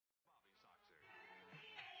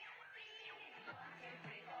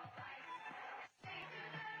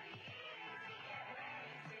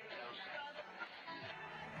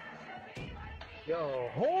Yo,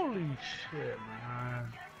 holy shit, man.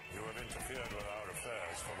 You have interfered with our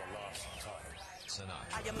affairs for the last time.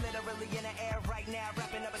 I am literally in the air right now,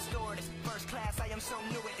 rapping up a stewardess. First class, I am so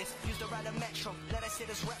new at this. Used to ride a metro, let us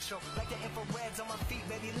hit this retro. Like the infrareds on my feet,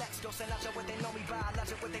 baby, let's go. Send out what they know me by,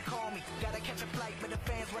 logic what they call me. Gotta catch a flight, but the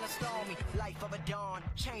fans wanna stall me. Life of a dawn,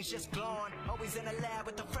 change just gone. Always in the lab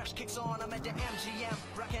with the fresh kicks on. I'm at the MGM,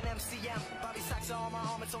 rockin' MCM. Bobby socks on my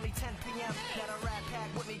arm, it's only 10 p.m. Got a rat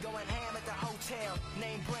pack with me going ham at the hotel.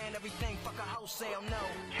 Name brand, everything, fuck a wholesale, no.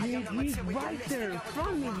 He's right there in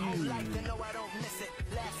front of you. No, I don't miss it.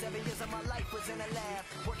 Last 7 years of my life was in a lab,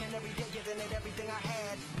 working every day, giving it everything I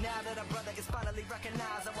had. Now that a brother is finally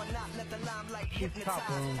recognized, I will not let the limelight hypnotize.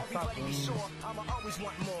 Everybody be sure, I'ma always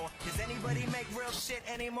want more. Does anybody make real shit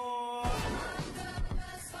anymore?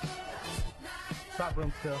 Stop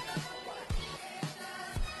room still.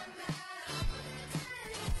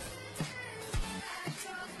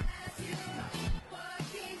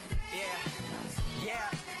 Yeah,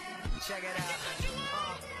 check it out.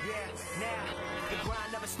 Yeah, now the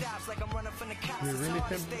grind never stops, like I'm running from the cops. You're really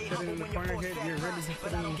sitting in the corner here. You're really just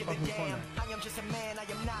sitting in the fucking corner. I am just a man. I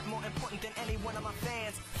am not more important than any one of my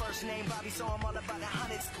fans. First name Bobby, so I'm all about the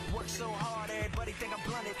hundreds. Work so hard, everybody think I'm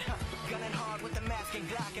blunted. Gunning hard with the mask and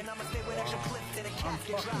Glock, and I'ma stay with extra clip till the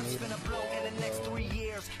casket drops. Spin a blow in the next 3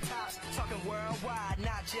 years. Tops talking worldwide,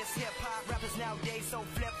 not just hip hop. Rappers nowadays so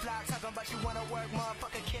flip flop. Talking about you wanna work,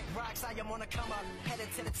 motherfucker, kick rocks. I am on the come up, headed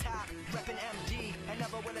to the top. Reppin' MD, and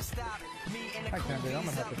never will it stop. Me and the crew, I'm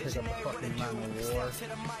gonna have to pick up a fucking manual war. to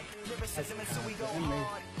the mic, lyricism, and so we go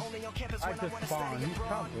hard. Only on campus when I wanna study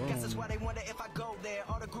abroad. Guess that's why they wonder if I go there.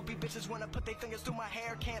 All the groupie bitches wanna put their fingers through my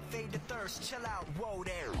hair. Can't fade the thirst, chill out, whoa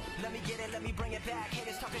there. Let me get it, let me bring it back.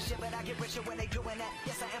 Haters talking shit, but I get richer when they doing that.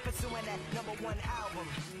 Yes, I am pursuing that #1 album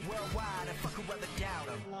worldwide, and fuck whoever doubt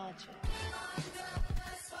 'em.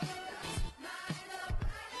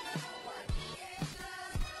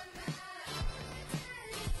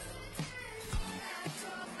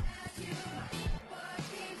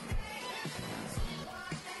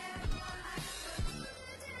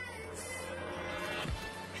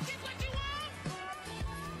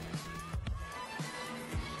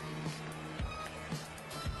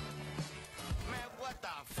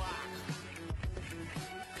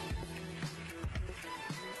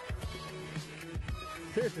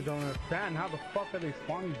 Seriously, don't understand how the fuck are they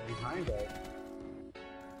spawning behind us?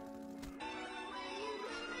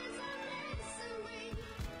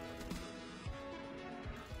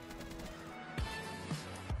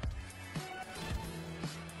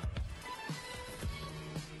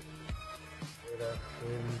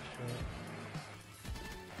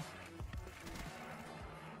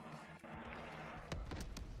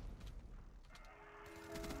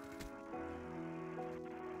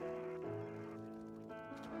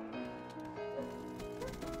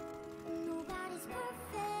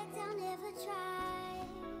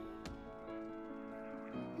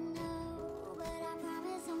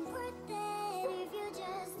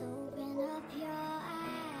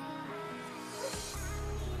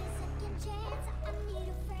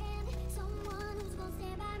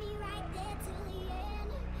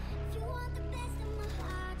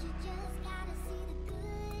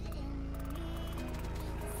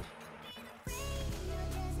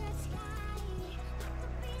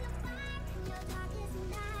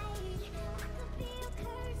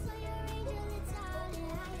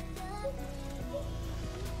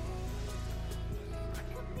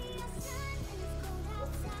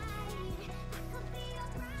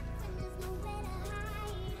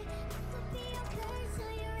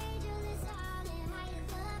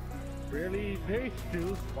 Really? They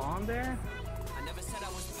still spawn there? I never said I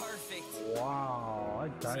was perfect. Wow, I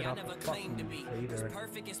died. See, I never claimed to be. Cause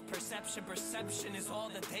perfect is perception. Perception is all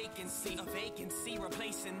that they can see. A vacancy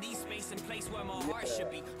replacing these space and place where my heart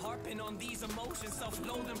should be. Harping on these emotions,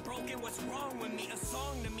 self-loathing, broken. What's wrong with me? A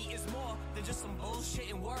song to me is more than just some bullshit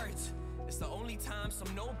in words. It's the only time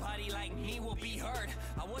some nobody like me will be heard.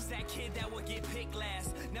 I was that kid that would get picked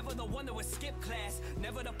last. Never the one that would skip class.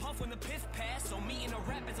 Never the puff when the piff passed. So me and a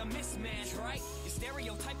rap is a mismatch, right? Your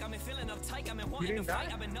stereotype got me feeling uptight. I've been wanting to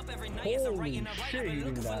fight. I've been up every night as I write and I write. I've been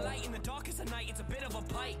looking for light in the darkest of night. It's a bit of a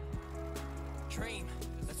bite. Dream,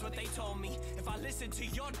 that's what they told me. If I listened to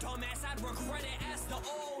your dumb ass, I'd regret it as the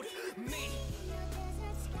old me.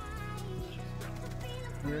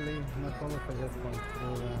 Really? Not solo for this one.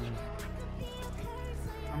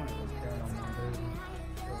 I'm gonna go scared on my dude.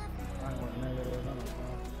 I went negative. I don't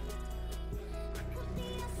know.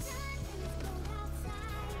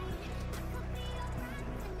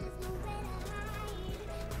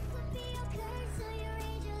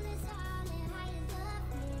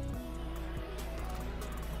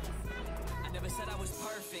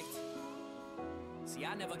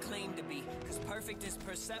 I never claimed to be. Cause perfect is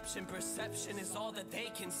perception, perception is all that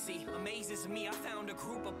they can see. Amazes me, I found a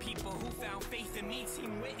group of people who found faith in me.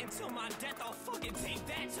 Team wit until my death, I'll fucking take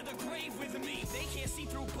that to the grave with me. They can't see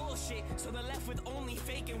through bullshit, so they're left with only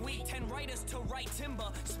fake and weak. 10 writers to write timber,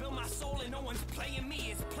 spill my soul and no one's playing me.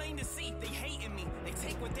 It's plain to see, they hating me. They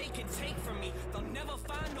take what they can take from me. They'll never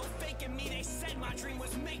find no fake in me. They said my dream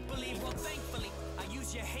was make-believe. Well, thankfully, I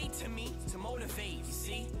use your hate to me to motivate. You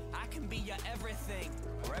see, I can be your everything,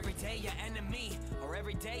 or every day your enemy, or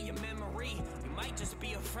every day your memory. You might just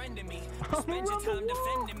be a friend to me. Spend your time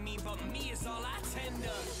defending me, but me is all I tend to.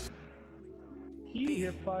 He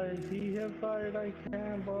hit fired, I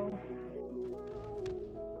can, bro.